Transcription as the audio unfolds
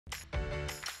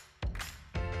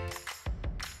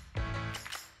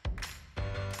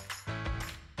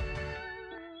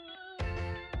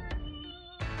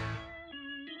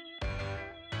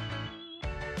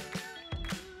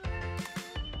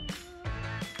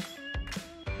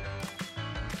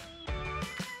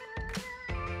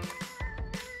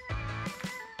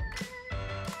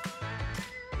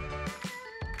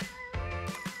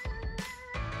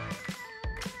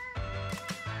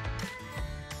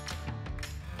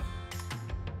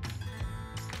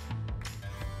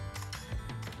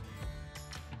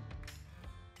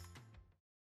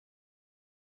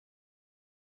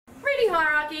Reading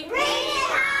hierarchy. Reading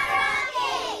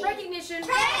hierarchy. Recognition.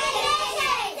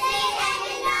 Recognition. See and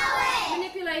to know it.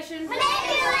 Manipulation.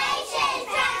 Manipulation.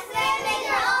 Transforming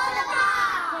your own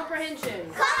apart. Comprehension.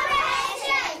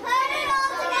 Comprehension. Put it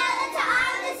all together to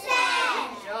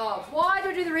understand. Good job. Why do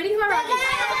we do the reading hierarchy?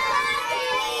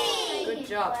 Good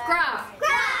job. Graph.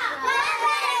 Graph. Learn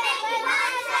how to make your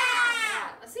mind sound.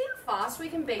 Let's see how fast we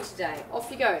can be today. Off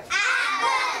you go.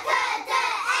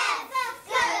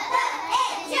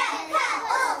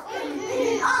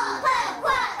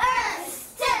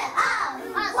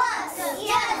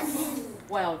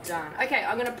 Well done. Okay,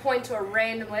 I'm going to point to a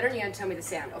random letter and you're going to tell me the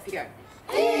sound. Off you go.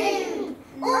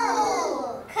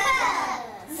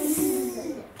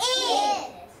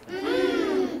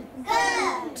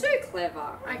 Too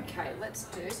clever. Okay, let's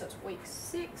do, so it's week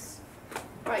 6.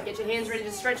 Right, get your hands ready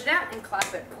to stretch it out and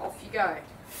clap it. Off you go.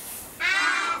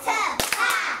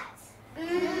 Good.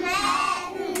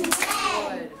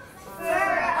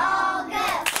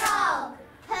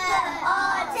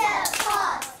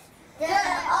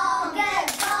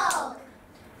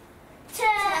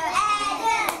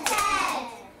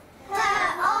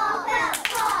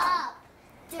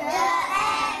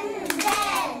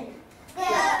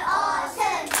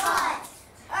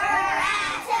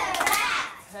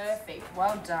 Perfect.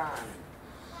 Well done.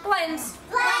 Blends.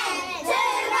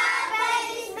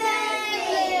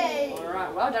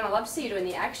 Alright, well done. I love to see you doing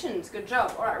the actions. Good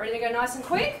job. Alright, ready to go nice and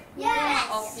quick? Yes.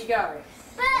 Off you go.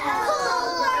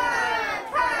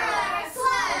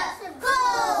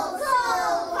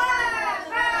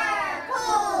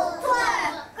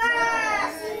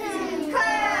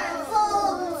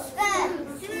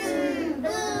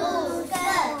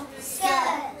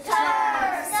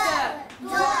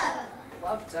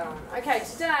 Well done. Okay,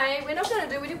 today we're not going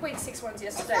to do, we did week 6 ones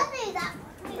yesterday.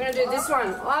 We're going to do this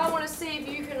one. I want to see if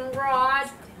you can write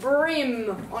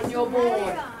brim on your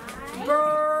board.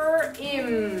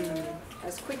 Brim.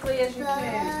 As quickly as you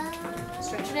can.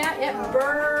 Stretch it out. Yep.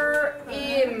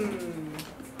 Brim.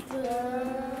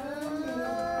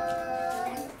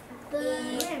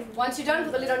 Once you're done,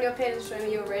 put the lid on your pen and show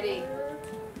me you're ready.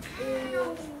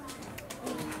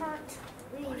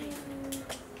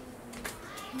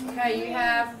 Okay, you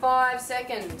have 5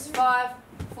 seconds. 5,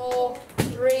 4,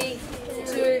 3,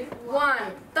 2, 1.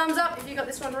 Thumbs up if you got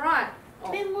this one right.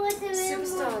 Oh,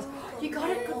 superstars. You got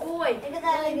it, good boy.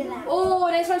 Oh,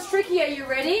 next one's tricky. Are you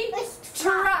ready?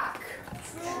 Truck.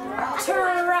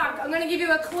 Truck. I'm going to give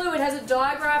you a clue. It has a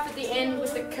digraph at the end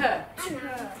with the K.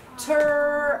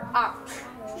 Truck.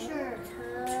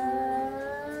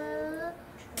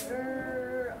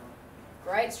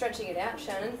 Great, stretching it out,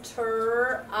 Shannon.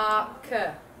 Truck.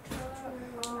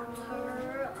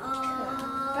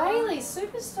 Bailey,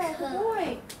 superstar, good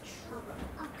boy.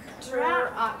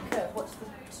 Truck. What's the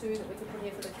 2 that we can put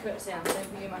here for the K sound? Same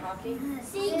for you, my hockey.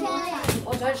 CK.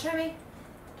 Oh, don't show me.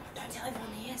 Don't tell everyone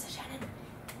the answer, Shannon.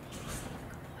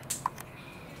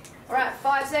 Alright,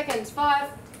 5 seconds. 5,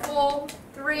 4,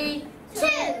 3, 2,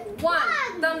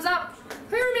 1. Thumbs up.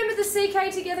 Who remembered the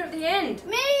CK together at the end?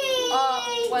 Me!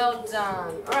 Oh, well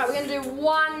done. Alright, we're going to do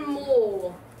one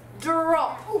more.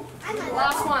 Drop.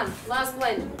 Last one. Last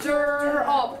blend.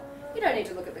 Drop. You don't need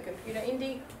to look at the computer,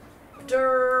 Indy.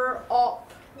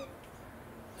 Drop.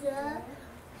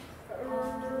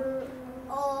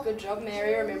 Good job,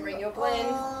 Mary, remembering your blend.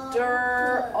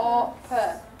 Drop.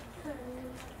 Perfect.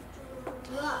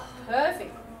 Drop.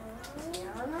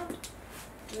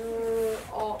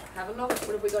 Have a look.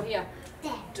 What have we got here?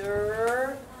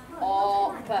 Drop.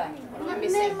 What am I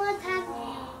missing?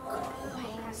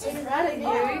 So proud of you.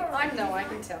 I know, I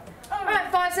can tell.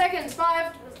 Alright, 5 seconds.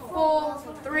 5, 4,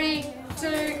 3, 2,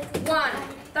 1.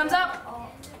 Thumbs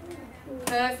up.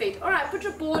 Perfect. Alright, put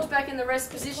your boards back in the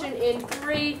rest position in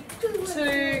 3,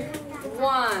 2,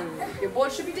 1. Your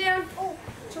board should be down.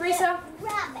 Teresa.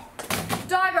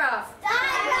 Digraph.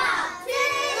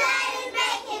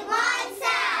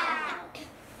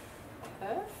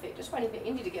 Perfect. Just waiting for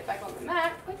Indy to get back on the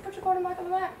mat. Quick, put your bottom back on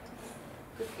the mat.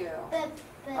 Good girl.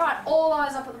 Alright, all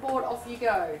eyes up at the board. Off you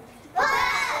go.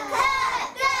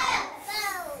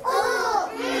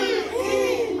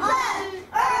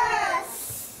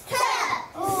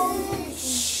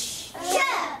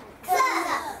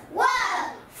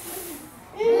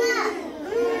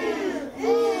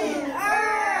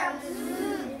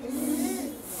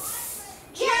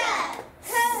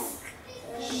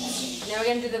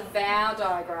 going to do the vowel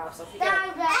digraphs. Off you go.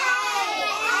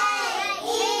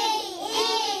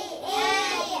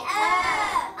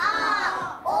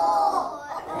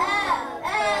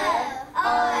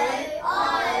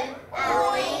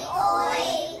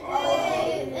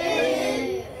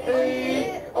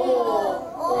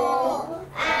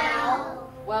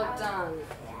 Well done.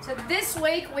 So this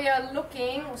week we are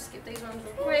looking, we'll skip these ones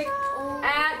real quick,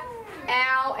 at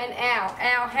ow and ow.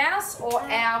 Our house or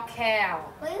our cow.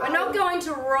 We're not going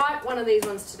to write one of these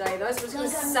ones today though, so we're just going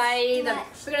to say them.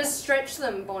 We're going to stretch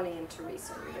them, Bonnie and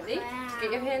Teresa. Ready?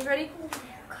 Get your hands ready.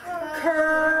 Crown.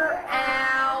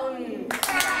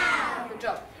 Good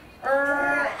job.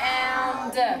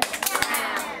 Round.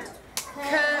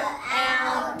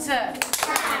 Count.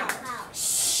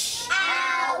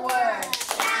 Shower.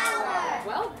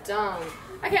 Well done.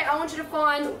 Okay, I want you to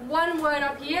find one word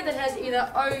up here that has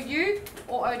either OU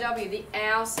or OW, the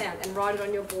ow sound, and write it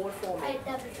on your board for me.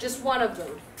 Just one of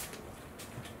them.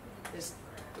 There's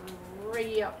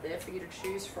 3 up there for you to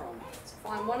choose from. So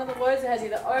find one of the words that has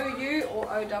either OU or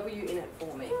OW in it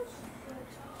for me.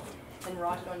 And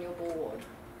write it on your board.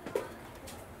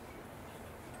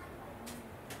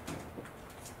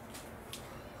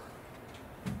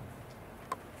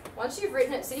 Once you've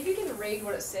written it, see if you can read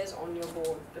what it says on your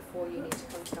board before you need to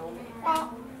come tell me.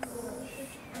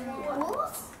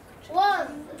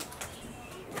 One.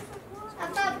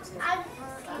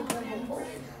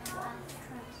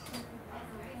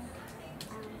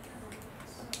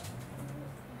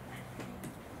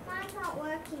 Mine's not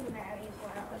working very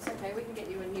well. That's okay, we can get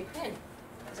you a new pen.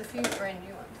 There's a few brand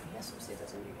new ones. Yes, we'll see if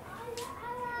that's a new one.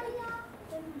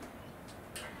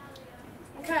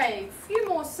 Okay, a few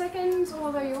more seconds,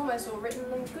 although you almost all written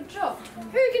them. Good job. Who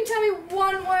can tell me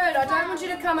one word? I don't want you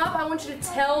to come up, I want you to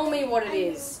tell me what it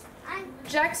is.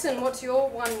 Jackson, what's your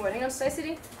one word? Hang on,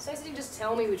 Stacey. Stacey, just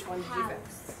tell me which one did you found.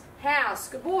 House,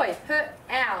 good boy. Her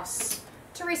house.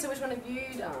 Teresa, which one have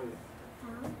you done?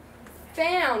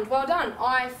 Found, well done.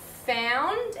 I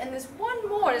found, and there's one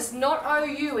more. It's not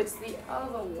OU, it's the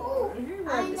other one. Who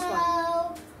wrote this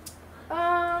one?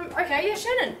 Okay, yeah,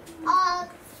 Shannon.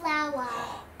 Flower.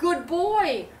 Good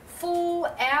boy. Full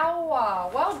hour.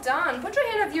 Well done. Put your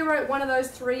hand up if you wrote one of those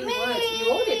 3 words.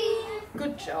 You all did.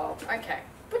 Good job. Okay.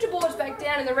 Put your boards back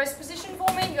down in the rest position for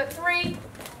me. You got 3,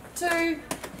 2,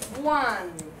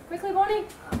 1. Quickly, Bonnie.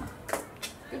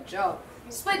 Good job.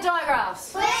 Split digraphs.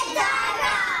 Split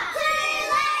diagram. 2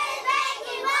 letters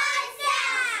making 1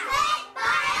 sound. Split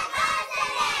by a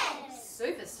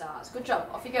consonant. Superstars. Good job.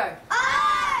 Off you go.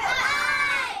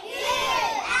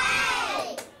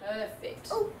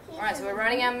 Perfect. Alright, so we're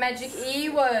running our magic E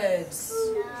words.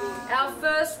 Our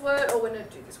first word, we're going to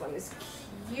do this one, is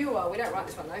cure. We don't write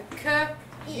this one though.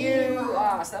 Cure.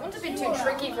 So that one's a bit too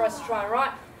tricky for us to try and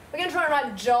write. We're going to try and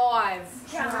write jive.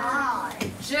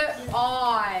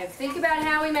 Jive. Think about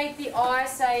how we make the I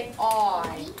say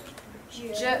I.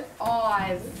 Jive.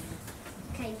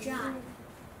 Okay, jive.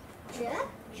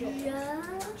 You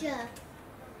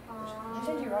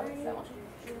said you wrote that one?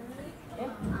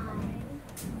 Yeah.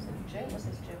 J, what's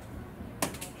this J?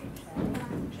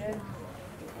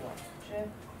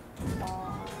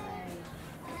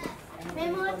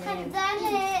 Memo, take that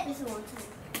it.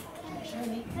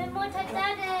 Memo, take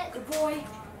that it. Good boy.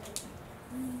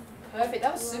 Perfect,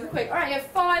 that was super quick. Alright, you have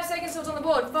 5 seconds till it's on the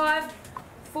board. 5,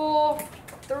 4,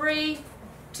 3,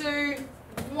 2,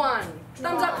 1.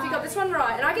 Thumbs up if you got this one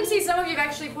right. And I can see some of you have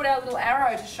actually put out a little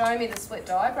arrow to show me the split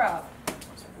digraph.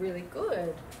 It's really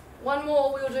good. One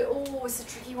more we'll do. Oh, it's a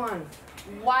tricky one.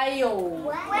 Whale.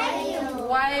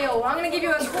 Whale. I'm going to give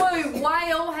you a clue.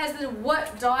 Whale has the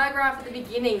what digraph at the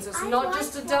beginning, so it's not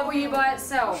just a W by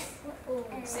itself.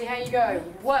 See how you go.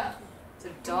 What? It's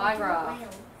a digraph.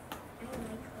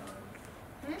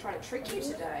 I'm trying to trick you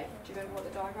today. Do you remember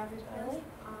what the digraph is, Bailey?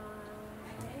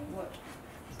 What?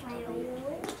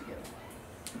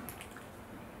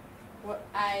 What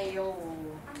ale?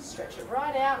 Stretch it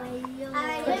right out.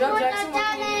 Good job, Jackson. What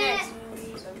can you do next?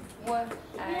 So, what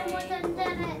ale?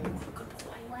 Good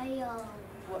boy.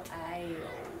 What ale?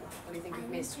 What do you think we've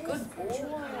missed? Good boy.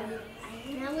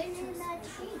 Now we need that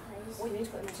sheet. Oh, you need to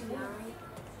put them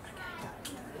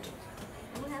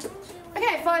in.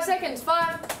 Okay, 5 seconds.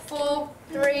 5, 4,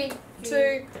 3,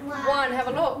 2, 1. Have a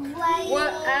look.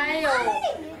 What ale?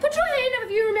 Put your hand up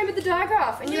if you remember the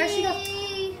digraph and you actually got.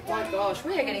 Oh my gosh,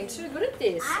 we are getting too good at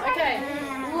this. Okay,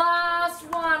 last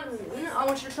one. I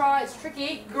want you to try. It's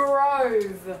tricky.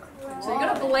 Grove. So you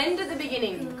got to blend at the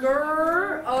beginning.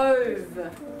 Grove.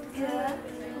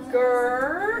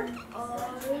 Grr.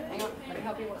 Hang on, let me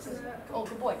help you. What it says? Oh,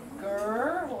 good boy.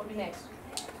 Grr. What would be next?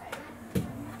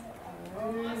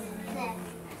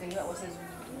 Think about what it says.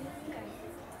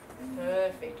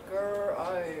 Perfect. Grove.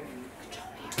 Good job,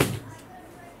 Mary.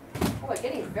 Oh, we're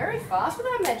getting very fast with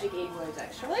our magic E words,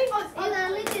 actually. Oh,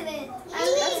 look at it.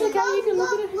 That's okay, you can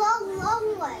look at it.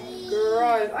 Long way.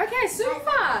 Grove. Okay, super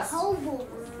fast.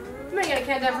 We're going to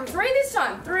count down from 3 this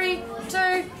time. 3, 2, 1.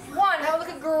 Have a look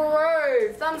at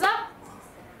grove. Thumbs up.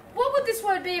 What would this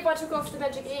word be if I took off the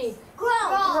magic E?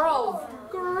 Grove. Grove.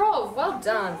 Grove. Well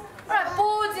done. Alright,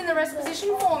 boards in the rest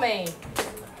position for me.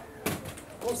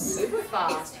 Oh, super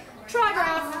fast.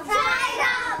 Trigraph.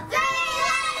 Trigraph. 3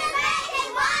 letters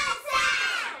making 1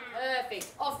 sound. Perfect.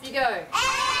 Off you go.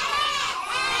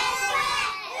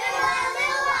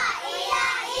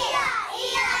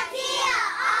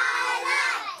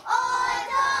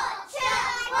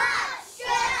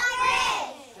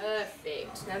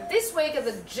 Perfect. Now this week are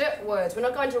the J words. We're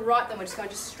not going to write them, we're just going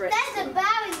to stretch That's them.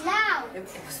 very loud. It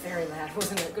was very loud,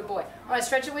 wasn't it? Good boy. Alright,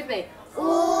 stretch it with me.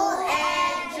 Ooh,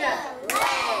 J.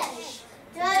 Wedge.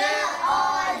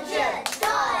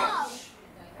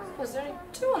 Was there only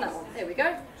 2 on that one? There we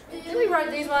go. Then we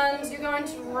wrote these ones. You're going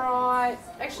to write...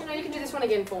 Actually, no, you can do this one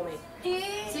again for me.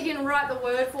 So you can write the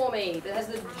word for me that has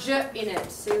the J in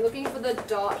it. So you're looking for the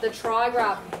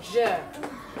trigraph J.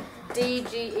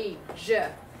 D-G-E. J.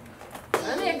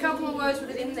 Only a couple of words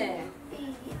with it in there.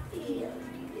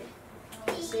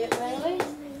 See it, Beenleigh?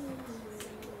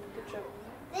 Good job.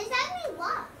 There's only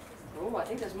 1. Oh, I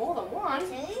think there's more than 1. 2?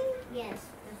 Yes.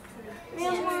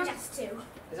 Just 2.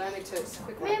 There's only 2. It's a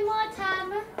quick one. One more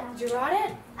time. Did you write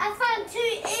it? I found 2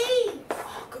 E.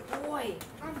 Oh, good boy.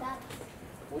 I'm done.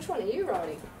 Which one are you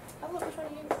writing? Have a look, which one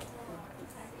are you?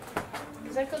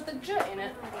 Has that got the J in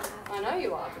it? I know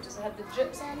you are, but does it have the J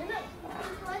sound in it?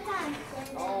 What time?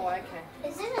 Oh, okay.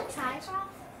 Is it a trigraph?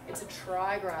 It's a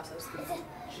trigraph, so it's the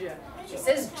J. It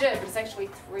says J, but it's actually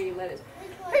 3 letters.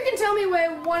 Who can tell me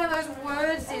where one of those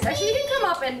words is? Actually, you can come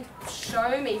up and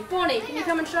show me. Bonnie, can you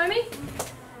come and show me?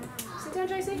 Sit down,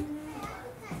 JC.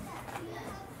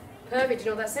 Perfect. Do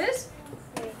you know what that says?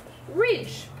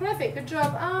 Ridge. Perfect. Good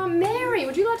job. Mary,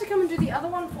 would you like to come and do the other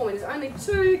one for me? There's only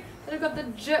 2 that have got the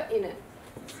J in it.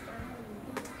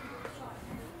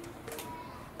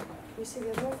 Can you see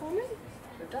the other one for me?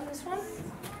 We've done this one.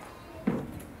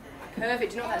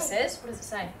 Perfect. Do you know what that says? What does it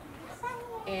say?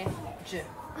 Edge.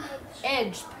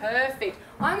 Edge. Perfect.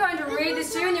 I'm going to read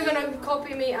this to you and you're going to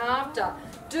copy me after.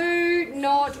 Do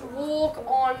not walk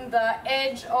on the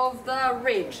edge of the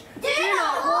ridge. Do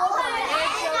not walk on the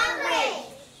edge of the ridge.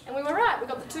 And we were right. We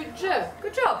got the 2 J.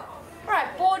 Good job. All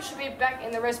right. Board should be back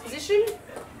in the rest position.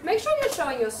 Make sure you're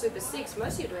showing your Super 6.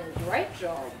 Most of you are doing a great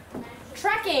job.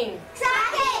 Tracking.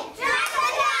 Tracking. Track the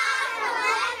dog from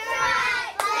left to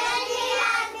right. Blending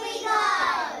as we go.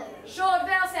 Short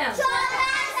vowel sounds. Short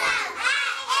vowel sounds.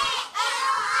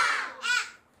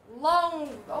 Long.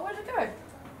 Oh, where'd it go?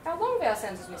 Our long vowel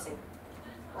sounds is missing.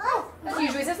 Oh, That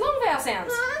usually says long vowel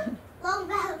sounds. long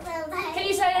vowel sounds. Can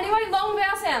you say it anyway? Long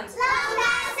vowel sounds. Long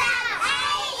vowel sounds.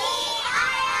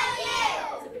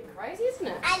 A-E-I-O-U. It's a bit crazy, isn't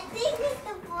it? I think if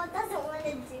the board doesn't want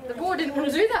to do The board didn't want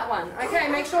to do that one. Okay,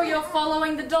 make sure you're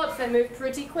following the dots. They move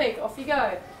pretty quick. Off you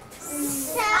go.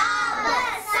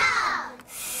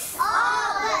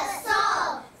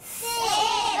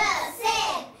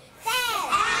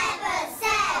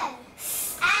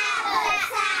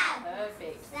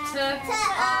 Perfect.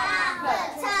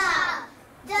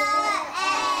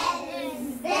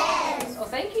 Oh,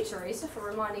 thank you, Teresa, for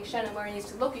reminding Shannon where he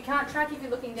needs to look. You can't track if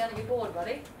you're looking down at your board,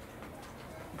 buddy.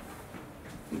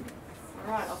 All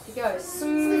right, off you go.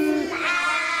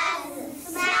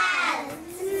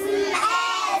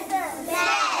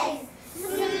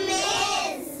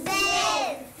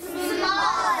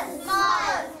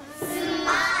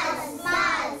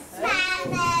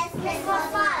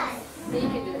 You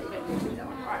can do it. You can do that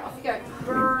one. All right, off you go.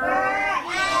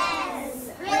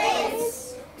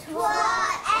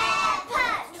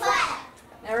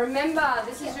 Now remember,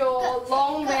 this is your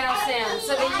long vowel sound.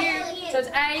 So the U, so it's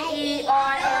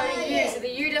A-E-I-O-U. So the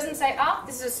U doesn't say up.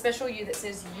 This is a special U that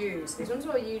says U. So these ones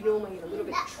where you normally get a little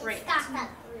bit tricked.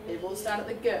 It will start at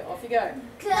the G. Off you go.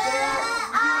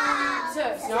 So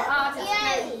it's not art,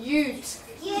 it's ute.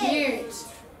 Ute.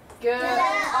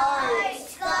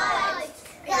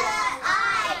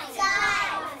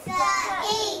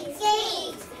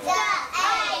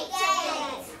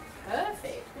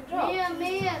 Perfect. Good job.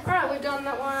 Alright, we've done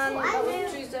that one. That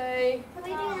was Tuesday.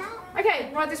 Okay,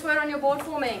 write this word on your board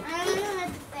for me.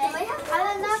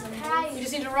 You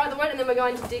just need to write the word and then we're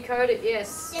going to decode it.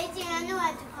 Yes. Here,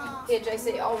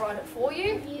 JC, I'll write it for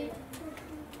you.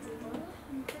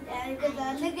 That's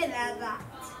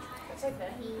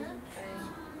okay.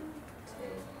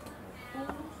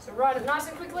 So write it nice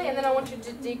and quickly and then I want you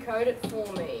to decode it for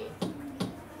me.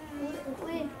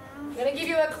 I'm going to give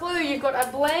you a clue. You've got a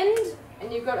blend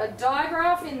and you've got a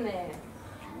digraph in there.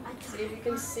 See if you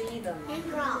can see them. And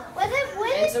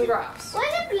some graphs.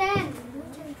 What's a blend?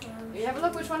 You have a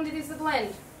look. Which one is the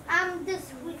blend? The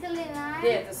squiggly line.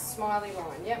 Yeah, the smiley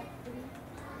line. Yep.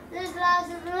 There's lots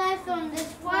of left on this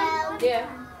one. Well, yeah.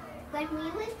 When we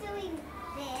were doing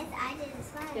this, I did a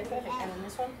smiley. Yeah, perfect. And then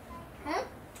this one? Huh?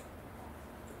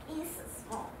 It's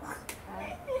small.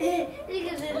 Okay.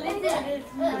 Because it little bit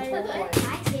small. I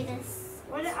did this.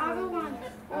 What the other one?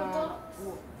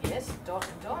 Yes, dot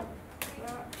and dot.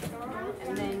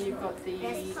 And then you've got the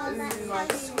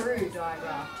like screw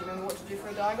digraph. Do you remember what to do for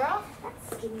a digraph?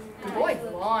 Good boy,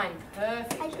 line.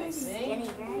 Perfect, JC.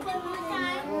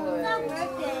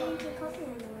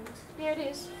 Yeah, it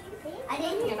is. I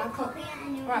didn't copy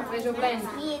anyone. Right, where's your blend?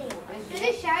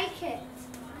 Just shake it.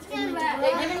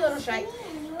 Yeah, give it a little shake.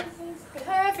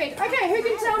 Perfect. Okay, who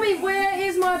can tell me where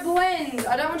is my blend?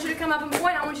 I don't want you to come up and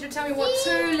point. I want you to tell me what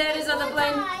two letters are the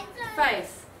blend.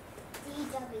 Faith.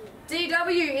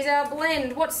 DW is our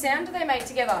blend. What sound do they make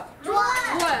together?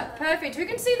 Dwarf. Perfect. Who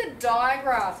can see the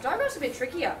digraph? Digraph's a bit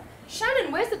trickier. Shannon,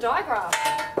 where's the digraph?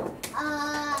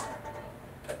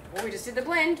 Well, we just did the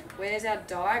blend. Where's our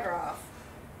digraph?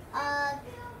 18.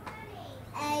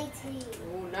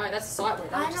 Oh no, that's a sight word.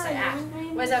 That would just say at.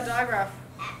 Where's our digraph?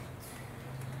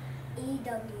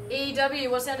 EW. EW.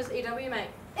 What sound does EW make?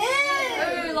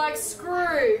 Ooh, like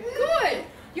screw. Good.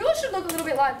 Yours should look a little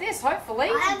bit like this, hopefully.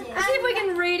 Let's see if we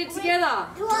can read it together.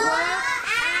 Dwarf-two.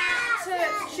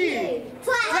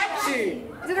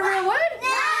 Is it a real word?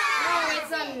 No,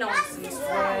 it's a nonsense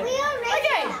word.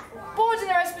 Okay, boards in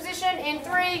their rest position in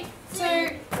 3,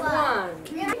 2, 1.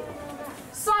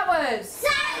 Sight words.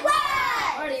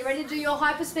 Alright, are you ready to do your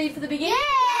hyperspeed for the beginning?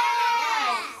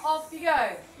 Yeah! Off you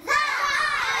go.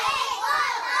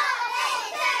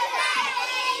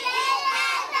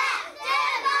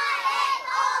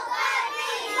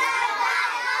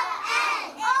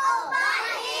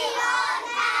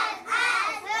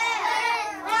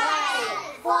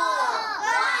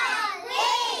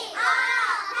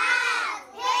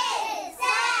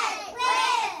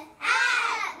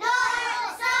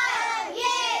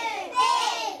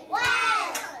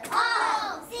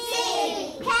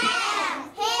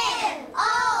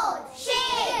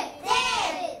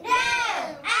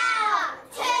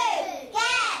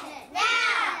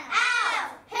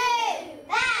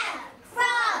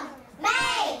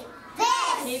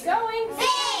 Keep going.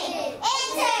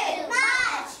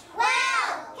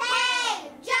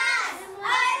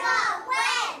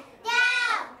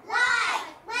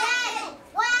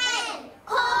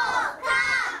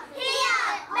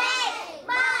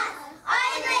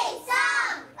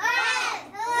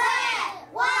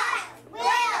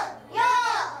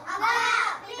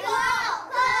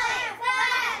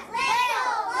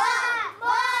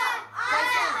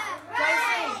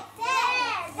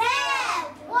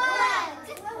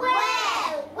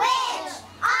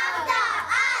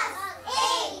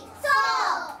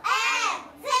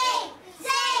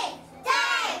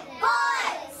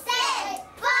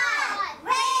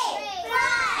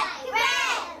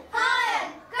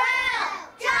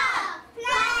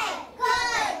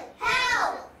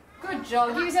 Good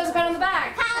job. Give yourselves a pat on the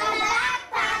back.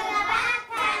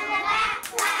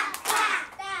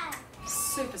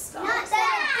 Superstar.